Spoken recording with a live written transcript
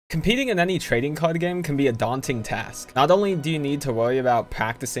Competing in any trading card game can be a daunting task. Not only do you need to worry about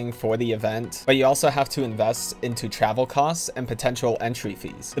practicing for the event, but you also have to invest into travel costs and potential entry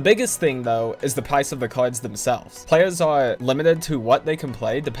fees. The biggest thing though is the price of the cards themselves. Players are limited to what they can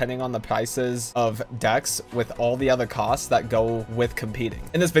play depending on the prices of decks with all the other costs that go with competing.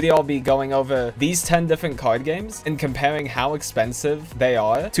 In this video, I'll be going over these 10 different card games and comparing how expensive they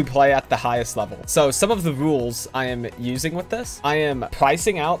are to play at the highest level. So some of the rules I am using with this, I am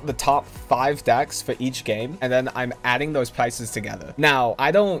pricing out the top 5 decks for each game, and then I'm adding those prices together. Now,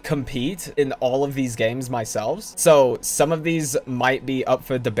 I don't compete in all of these games myself, so some of these might be up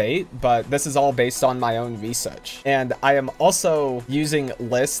for debate, but this is all based on my own research. And I am also using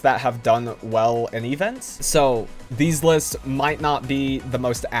lists that have done well in events. So these lists might not be the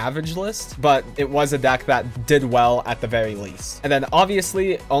most average list, but it was a deck that did well at the very least. And then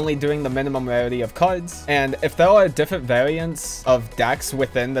obviously only doing the minimum rarity of cards. And if there are different variants of decks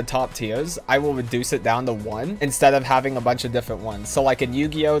within the top tiers, I will reduce it down to 1 instead of having a bunch of different ones. So like in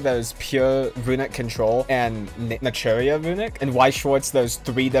Yu-Gi-Oh, there's pure Runic Control and Naturia Runic. In Weiss Schwarz, there's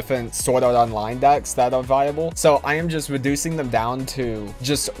 3 different Sword Art Online decks that are viable. So I am just reducing them down to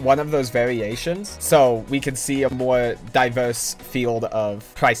just one of those variations so we can see a more diverse field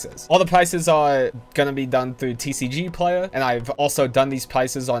of prices. All the prices are gonna be done through TCG Player, and I've also done these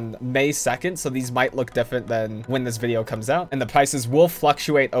prices on May 2nd, so these might look different than when this video comes out, and the prices will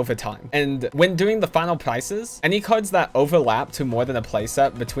fluctuate over time. And when doing the final prices, any cards that overlap to more than a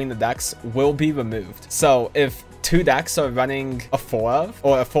playset between the decks will be removed. So if 2 decks are running a 4 of,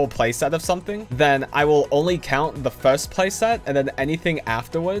 or a full playset of something, then I will only count the first playset, and then anything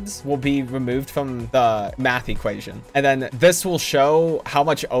afterwards will be removed from the math equation. And then this will show how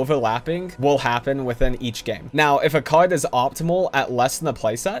much overlapping will happen within each game. Now, if a card is optimal at less than a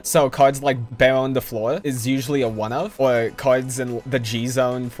playset, so cards like Baron de Fleur is usually a 1 of, or cards in the G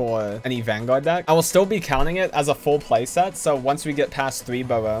zone for any Vanguard deck, I will still be counting it as a full playset. So once we get past 3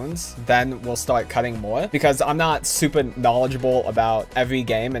 Barons, then we'll start cutting more, because I'm not super knowledgeable about every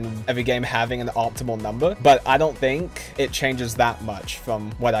game and every game having an optimal number, but I don't think it changes that much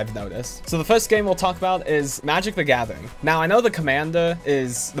from what I've noticed. So the first game we'll talk about is Magic the Gathering. Now, I know the Commander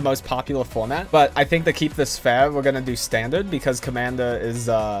is the most popular format, but I think to keep this fair, we're gonna do Standard because Commander is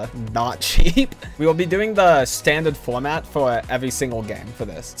not cheap. We will be doing the Standard format for every single game for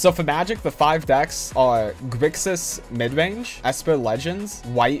this. So for Magic, the 5 decks are Grixis Midrange, Esper Legends,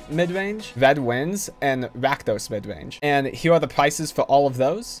 White Midrange, Red Winds, and Rakdos Midrange. And here are the prices for all of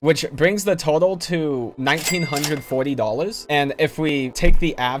those, which brings the total to $1,940. And if we take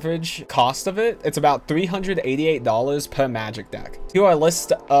the average cost of it, it's about $388 per Magic deck. Here are a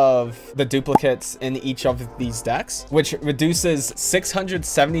list of the duplicates in each of these decks, which reduces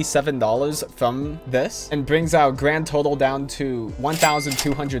 $677 from this and brings our grand total down to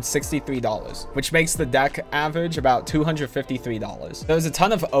 $1,263, which makes the deck average about $253. There's a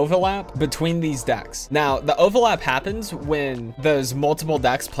ton of overlap between these decks. Now, the overlap happens when there's multiple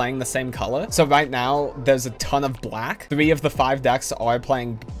decks playing the same color. So right now, there's a ton of black. 3 of the 5 decks are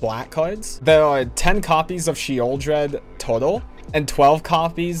playing black cards. There are 10 copies of Sheoldred total, and 12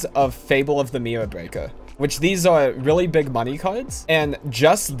 copies of Fable of the Mirror Breaker, which these are really big money cards, and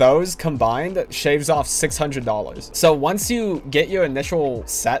just those combined shaves off $600. So once you get your initial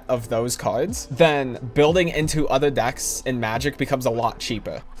set of those cards, then building into other decks in Magic becomes a lot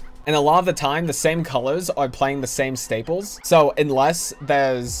cheaper. And a lot of the time, the same colors are playing the same staples. So unless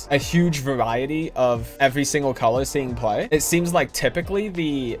there's a huge variety of every single color seeing play, it seems like typically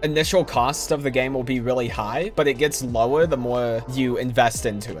the initial cost of the game will be really high, but it gets lower the more you invest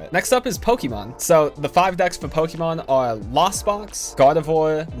into it. Next up is Pokemon. So the 5 decks for Pokemon are Lost Box,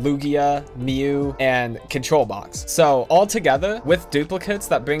 Gardevoir, Lugia, Mew, and Control Box. So all together with duplicates,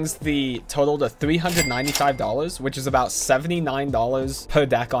 that brings the total to $395, which is about $79 per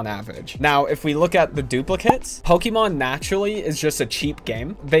deck on average. Now, if we look at the duplicates, Pokemon naturally is just a cheap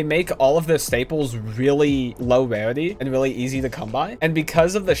game. They make all of their staples really low rarity and really easy to come by. And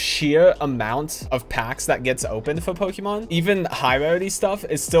because of the sheer amount of packs that gets opened for Pokemon, even high rarity stuff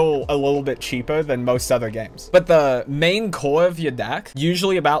is still a little bit cheaper than most other games. But the main core of your deck,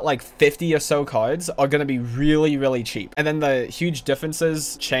 usually about like 50 or so cards, are going to be really, really cheap. And then the huge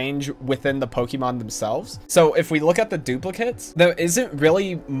differences change within the Pokemon themselves. So if we look at the duplicates, there isn't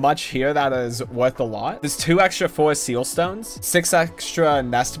really much here that is worth a lot. There's 2 extra Forest Seal Stones, 6 extra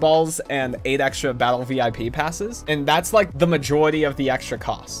Nest Balls, and 8 extra Battle VIP passes. And that's like the majority of the extra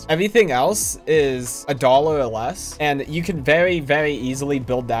cost. Everything else is $1 or less. And you can very, very easily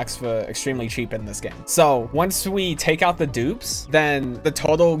build decks for extremely cheap in this game. So once we take out the dupes, then the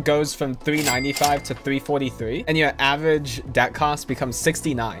total goes from $395 to $343. And your average deck cost becomes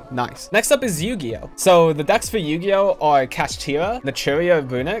 $69. Nice. Next up is Yu-Gi-Oh! So the decks for Yu-Gi-Oh! Are Kashtira, Naturia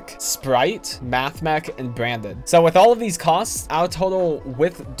Runic, Sprite, Mathmech, and Branded. So with all of these costs, our total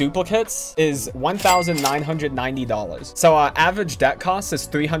with duplicates is $1,990. So our average deck cost is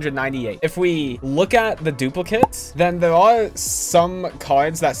 $398. If we look at the duplicates, then there are some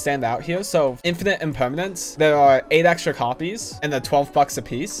cards that stand out here. So Infinite Impermanence, there are 8 extra copies and they're $12 a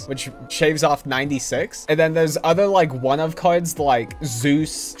piece, which shaves off 96. And then there's other like one-of cards like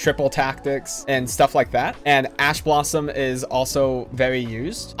Zeus, Triple Tactics, and stuff like that. And Ash Blossom is also very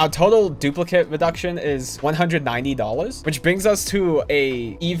used. Our total duplicate reduction is $190, which brings us to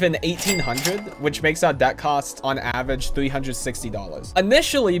a even $1,800, which makes our deck cost on average $360.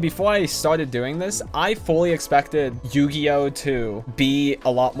 Initially, before I started doing this, I fully expected Yu-Gi-Oh! To be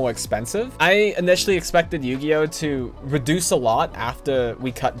a lot more expensive. I initially expected Yu-Gi-Oh! To reduce a lot after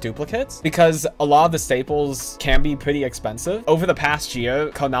we cut duplicates because a lot of the staples can be pretty expensive. Over the past year,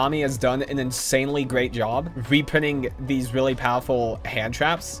 Konami has done an insanely great job reprinting these really powerful hand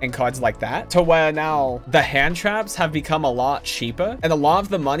traps and cards like that to where now the hand traps have become a lot cheaper and a lot of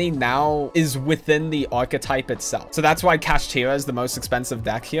the money now is within the archetype itself. So that's why Kashtira is the most expensive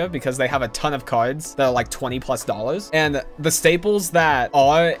deck here because they have a ton of cards that are like $20+. And the staples that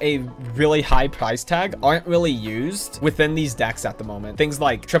are a really high price tag aren't really used within these decks at the moment. Things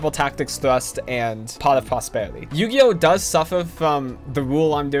like Triple Tactics Thrust and Pot of Prosperity. Yu-Gi-Oh! Does suffer from the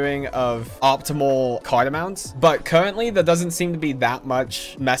rule I'm doing of optimal card amounts, but currently there doesn't seem to be that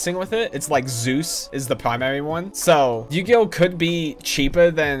much messing with it. It's like Zeus is the primary one. So Yu-Gi-Oh! Could be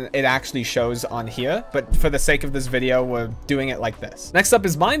cheaper than it actually shows on here, but for the sake of this video, we're doing it like this. Next up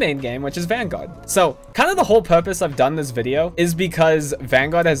is my main game, which is Vanguard. So kind of the whole purpose I've done this video is because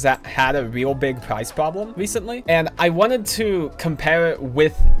Vanguard has had a real big price problem recently, and I wanted to compare it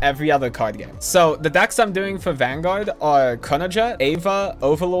with every other card game. So the decks I'm doing for Vanguard are Chronojet, Ava,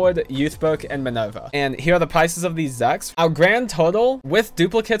 Overlord, Youthbook, and Minerva. And here are the prices of these decks. Our grand total with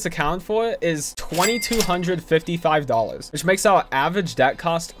duplicates accounted for is $2,255, which makes our average deck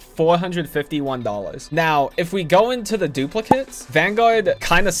cost $451. Now, if we go into the duplicates, Vanguard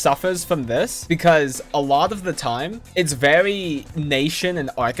kind of suffers from this because a lot of the time it's very nation and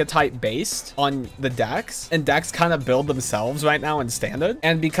archetype based on the decks, and decks kind of build themselves right now in standard.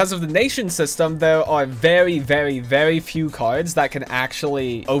 And because of the nation system, there are very, very, very few cards that can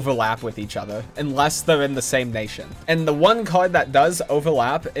actually overlap with each other unless they're in the same nation. And the one card that does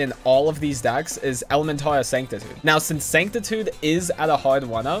overlap in all of these decks is Elementar Sanctitude. Now, since Sanctitude is at a hard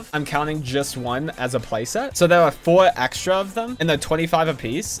one-of, I'm counting just one as a playset. So there are 4 extra of them and they're 25 a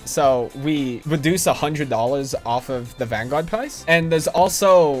piece. So we reduce $100 off of the Vanguard price. And there's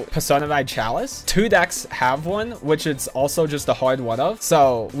also Personified Chalice. 2 decks have one, which it's also just a hard one-of.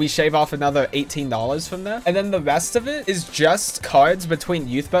 So we shave off another $18 from there. And then the rest of it is just cards between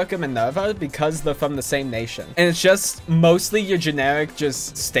Youthbook and Minerva because they're from the same nation. And it's just mostly your generic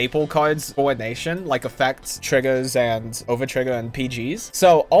just staple cards for a nation, like effects, triggers, and overtrigger and PGs.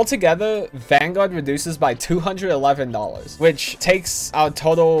 So altogether, Vanguard reduces by $211, which takes our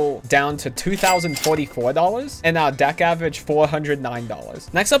total down to $2,044 and our deck average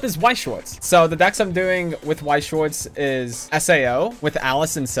 $409. Next up is Weiss Schwarz. So the decks I'm doing with Weiss Schwarz is SAO with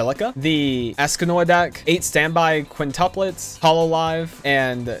Alice and Silica, the Escanor deck, 8 standby quintuplets, Hololive,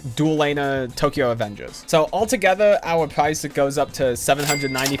 and dual laner Tokyo Avengers. So altogether, our price goes up to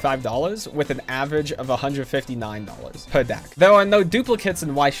 $795 with an average of $159 per deck. There are no duplicates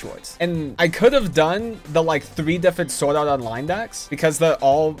in Weiss Schwarz, and I could have done the like 3 different Sword Art Online decks because they're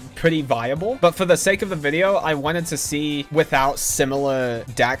all pretty viable, but for the sake of the video, I wanted to see without similar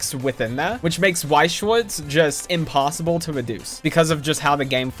decks within that, which makes Weiss Schwarz just impossible to reduce because of just how the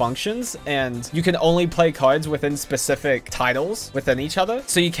game functions, and you can only play cards within specific titles within each other,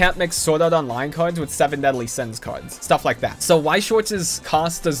 so you can't mix Sword Art Online cards with 7 Deadly Sins cards, stuff like that. So Weiss Schwarz's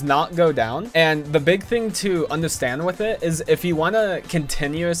cost does not go down, and the big thing to understand with it is if you want to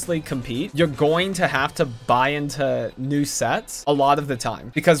continuously compete, you're going to have to buy into new sets a lot of the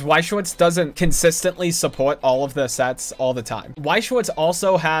time because Weiss Schwarz doesn't consistently support all of the sets all the time. Weiss Schwarz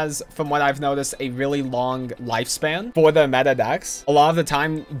also has, from what I've noticed, a really long lifespan for the meta decks. A lot of the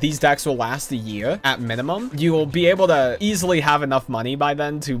time, these decks will last a year at minimum. You will be able to easily have enough money by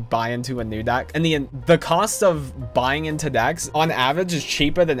then to buy into a new deck. And the cost of buying into decks on on average is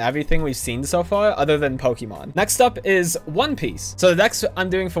cheaper than everything we've seen so far other than Pokemon. Next up is One Piece. So the decks I'm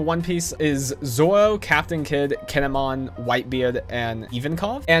doing for One Piece is Zoro, Captain Kid, Kinemon, Whitebeard, and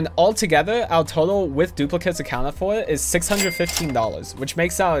Ivankov. And altogether, our total with duplicates accounted for is $615, which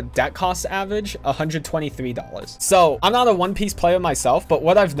makes our deck cost average $123. So I'm not a One Piece player myself, but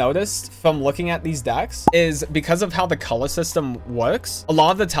what I've noticed from looking at these decks is because of how the color system works, a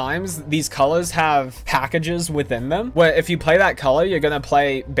lot of the times these colors have packages within them where if you play that color, you're going to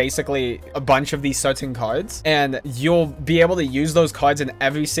play basically a bunch of these certain cards and you'll be able to use those cards in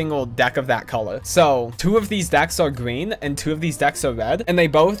every single deck of that color. So 2 of these decks are green and 2 of these decks are red, and they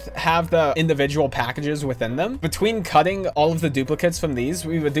both have the individual packages within them. Between cutting all of the duplicates from these,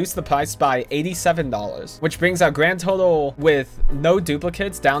 we reduced the price by $87, which brings our grand total with no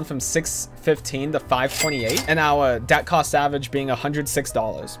duplicates down from $615 to $528, and our deck cost average being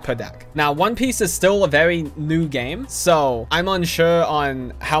 $106 per deck. Now, One Piece is still a very new game, so I'm unsure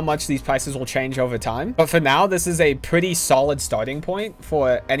on how much these prices will change over time, but for now, this is a pretty solid starting point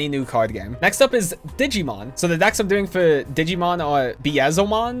for any new card game. Next up is Digimon. So the decks I'm doing for Digimon are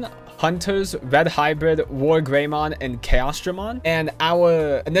Biezomon, Hunters, Red Hybrid, War Greymon, and Chaosdramon. And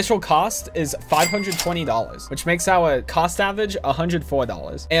our initial cost is $520, which makes our cost average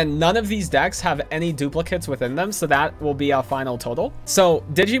 $104. And none of these decks have any duplicates within them, so that will be our final total. So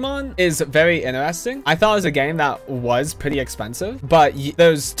Digimon is very interesting. I thought it was a game that was pretty expensive, but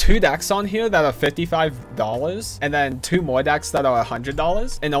there's 2 decks on here that are $55, and then 2 more decks that are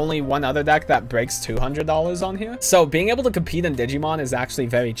 $100, and only 1 other deck that breaks $200 on here. So being able to compete in Digimon is actually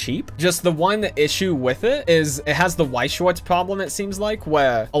very cheap. Just the one issue with it is it has the Weiss-Schwarz problem, it seems like,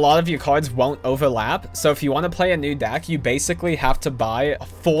 where a lot of your cards won't overlap. So if you want to play a new deck, you basically have to buy a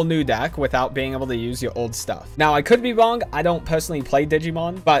full new deck without being able to use your old stuff. Now, I could be wrong. I don't personally play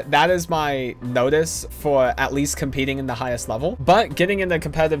Digimon, but that is my notice for at least competing in the highest level. But getting into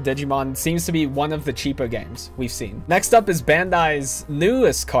competitive Digimon seems to be one of the cheaper games we've seen. Next up is Bandai's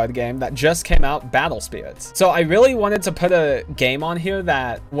newest card game that just came out, Battle Spirits. So I really wanted to put a game on here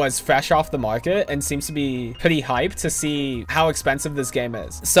that was fresh off the market and seems to be pretty hyped to see how expensive this game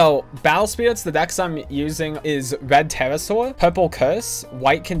is. So Battle Spirits, the decks I'm using is Red Pterosaur, Purple Curse,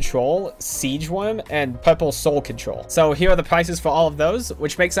 White Control, Siege Worm, and Purple Soul Control. So here are the prices for all of those,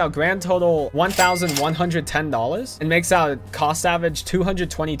 which makes our grand total $1,110 and makes our cost average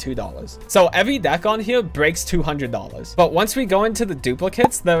 $222. So every deck on here breaks $200. But once we go into the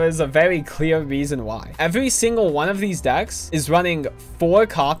duplicates, there is a very clear reason why. Every single one of these decks is running 4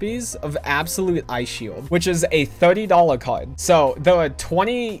 copies of Absolute Ice Shield, which is a $30 card. So there are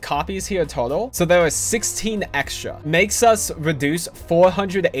 20 copies here total. So there are 16 extra. Makes us reduce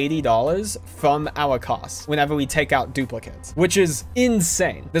 $480 from our costs whenever we take out duplicates, which is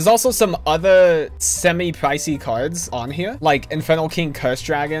insane. There's also some other semi-pricey cards on here, like Infernal King Curse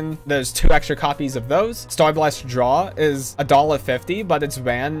Dragon. There's 2 extra copies of those. Starblast Draw is $1.50, but it's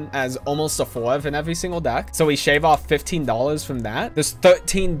ran as almost a 4 in every single deck. So we shave off $15 from that. There's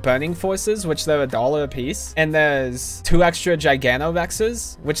 13 Burning Forces, which they're $1 a piece, and there's 2 extra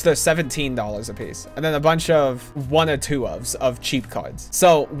Gigantorexes, which they're $17 a piece, and then a bunch of 1 or 2 of cheap cards.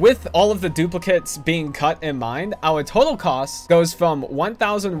 So with all of the duplicates being cut in mind, our total cost goes from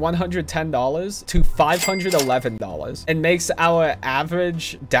 $1,110 to $511 and makes our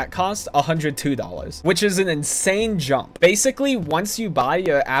average deck cost $102, which is an insane jump. Basically, once you buy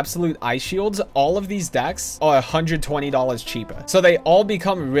your Absolute Ice Shields, all of these decks are $120 cheaper. So they all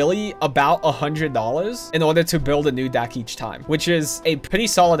become really about $100 in order to build a new deck each time, which is a pretty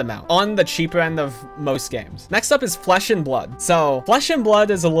solid amount on the cheaper end of most games. Next up is Flesh and Blood. So Flesh and Blood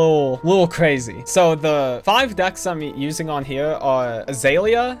is a little crazy. So the 5 decks I'm using on here are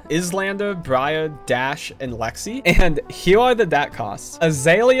Azalea, Islander, Briar, Dash, and Lexi. And here are the deck costs.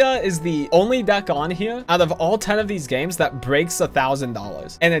 Azalea is the only deck on here out of all 10 of these games that breaks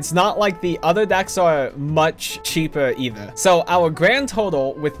 $1,000. And it's not like the other decks are much cheaper either. So our grand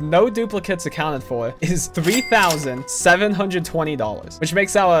total with no duplicates accounted for is $3,720, which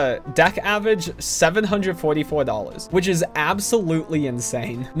makes our deck average $744, which is absolutely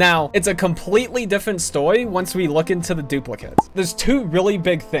insane. Now, it's a completely different story once we look into the duplicates. There's 2 really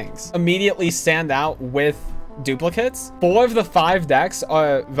big things immediately stand out with duplicates. 4 of the 5 decks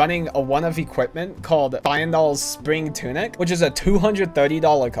are running a one of equipment called Fyendal's Spring Tunic, which is a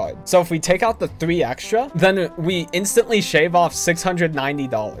 $230 card. So if we take out the 3 extra, then we instantly shave off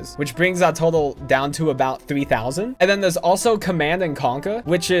 $690, which brings our total down to about $3,000. And then there's also Command and Conquer,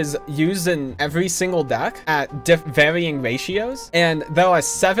 which is used in every single deck at varying ratios. And there are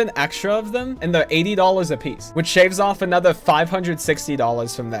 7 extra of them, and they're $80 a piece, which shaves off another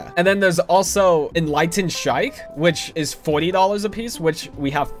 $560 from there. And then there's also Enlightened Strike, Strike, which is $40 a piece, which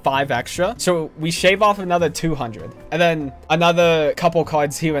we have 5 extra. So we shave off another 200 and then another couple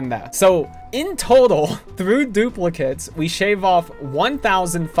cards here and there. So in total, through duplicates, we shave off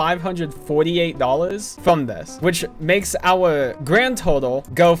 $1,548 from this, which makes our grand total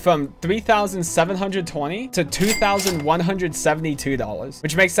go from $3,720 to $2,172,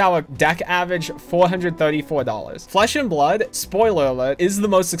 which makes our deck average $434. Flesh and Blood, spoiler alert, is the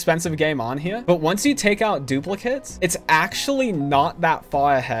most expensive game on here, but once you take out duplicates, it's actually not that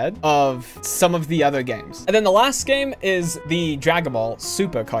far ahead of some of the other games. And then the last game is the Dragon Ball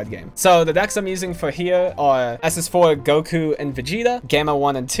Super card game. So the decks I'm using for here are SS4 Goku and Vegeta, Gamma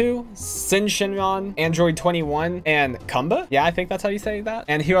 1 and 2, Sin Shinron, Android 21, and Kumba. Yeah, I think that's how you say that.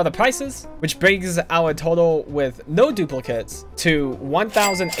 And here are the prices, which brings our total with no duplicates to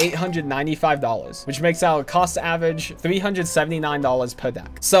 $1,895, which makes our cost average $379 per deck.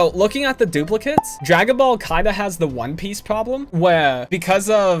 So looking at the duplicates, Dragon Ball kind of has the One Piece problem where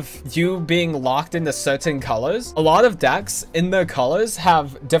because of you being locked into certain colors, a lot of decks in their colors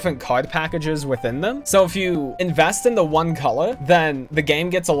have different card packages within them. So if you invest in the one color, then the game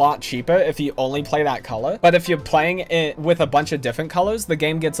gets a lot cheaper if you only play that color. But if you're playing it with a bunch of different colors, the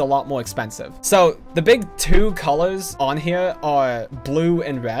game gets a lot more expensive. So the big 2 colors on here are blue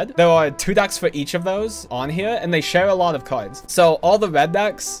and red. There are 2 decks for each of those on here, and they share a lot of cards. So all the red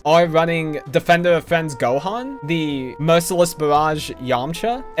decks are running Defender of Friends Gohan, the Merciless Barrage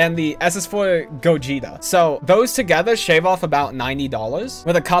Yamcha, and the SS4 Gogeta. So those together shave off about $90,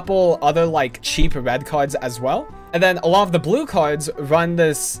 with a couple other like cheap red cards as well. And then a lot of the blue cards run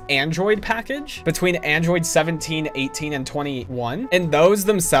this Android package between Android 17, 18, and 21. And those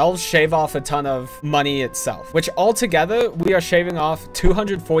themselves shave off a ton of money itself, which altogether we are shaving off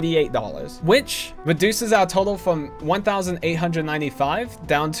 $248, which reduces our total from $1,895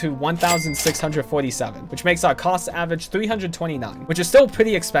 down to $1,647, which makes our cost average $329, which is still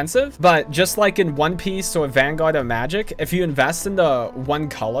pretty expensive. But just like in One Piece or Vanguard or Magic, if you invest in the one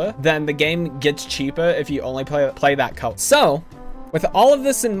color, then the game gets cheaper if you only play that color. So with all of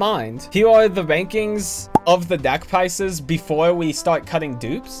this in mind, here are the rankings of the deck prices before we start cutting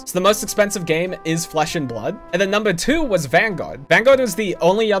dupes. So the most expensive game is Flesh and Blood. And then number 2 was Vanguard. Vanguard was the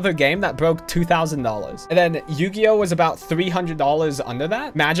only other game that broke $2,000. And then Yu-Gi-Oh was about $300 under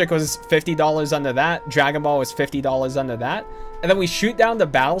that. Magic was $50 under that. Dragon Ball was $50 under that. And then we shoot down the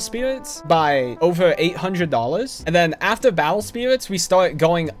Battle Spirits by over $800. And then after Battle Spirits, we start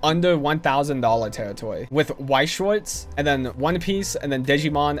going under $1,000 territory with Weiss Schwarz, and then One Piece, and then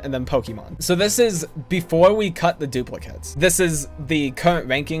Digimon, and then Pokemon. So this is before we cut the duplicates. This is the current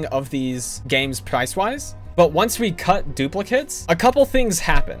ranking of these games price-wise. But once we cut duplicates, a couple things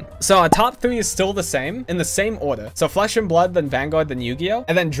happen. So our top 3 is still the same, in the same order. So Flesh and Blood, then Vanguard, then Yu-Gi-Oh!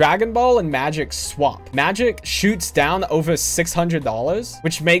 And then Dragon Ball and Magic swap. Magic shoots down over $600,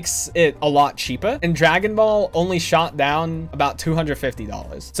 which makes it a lot cheaper. And Dragon Ball only shot down about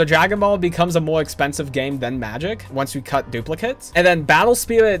 $250. So Dragon Ball becomes a more expensive game than Magic once we cut duplicates. And then Battle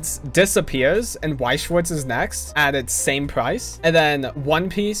Spirits disappears, and Weiss Schwarz is next at its same price. And then One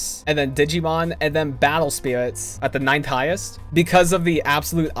Piece, and then Digimon, and then Battle Spirits at the 9th highest. Because of the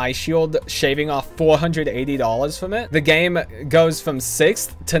Absolute Ice Shield shaving off $480 from it, the game goes from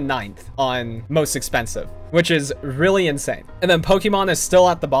 6th to 9th on most expensive, which is really insane. And then Pokemon is still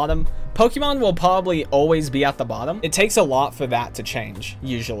at the bottom. Pokemon will probably always be at the bottom. It takes a lot for that to change,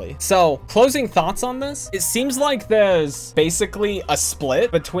 usually. So, closing thoughts on this. It seems like there's basically a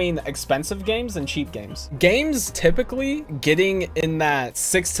split between expensive games and cheap games. Games typically getting in that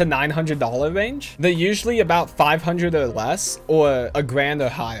 $600 to $900 range. They're usually about $500 or less, or a grand or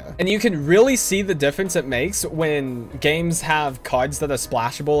higher. And you can really see the difference it makes when games have cards that are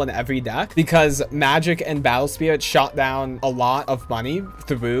splashable in every deck, because Magic and Battle Spirit shot down a lot of money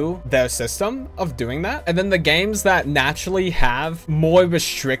through their system of doing that. And then the games that naturally have more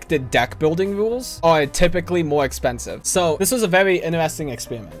restricted deck building rules are typically more expensive. So this was a very interesting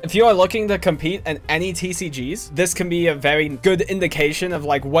experiment. If you are looking to compete in any TCGs, this can be a very good indication of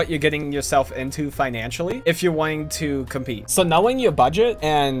like what you're getting yourself into financially if you're wanting to compete. So knowing your budget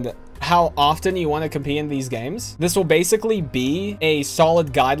and how often you want to compete in these games, this will basically be a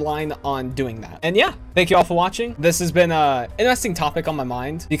solid guideline on doing that. And yeah, thank you all for watching. This has been an interesting topic on my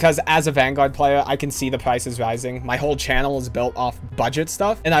mind because as a Vanguard player, I can see the prices rising. My whole channel is built off budget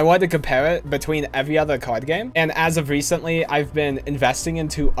stuff, and I wanted to compare it between every other card game. And as of recently, I've been investing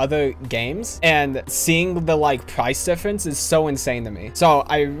into other games, and seeing the like price difference is so insane to me. So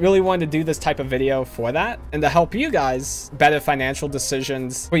I really wanted to do this type of video for that and to help you guys better financial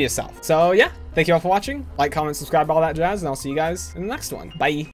decisions for yourself. So yeah, thank you all for watching. Like, comment, subscribe, all that jazz, and I'll see you guys in the next one. Bye.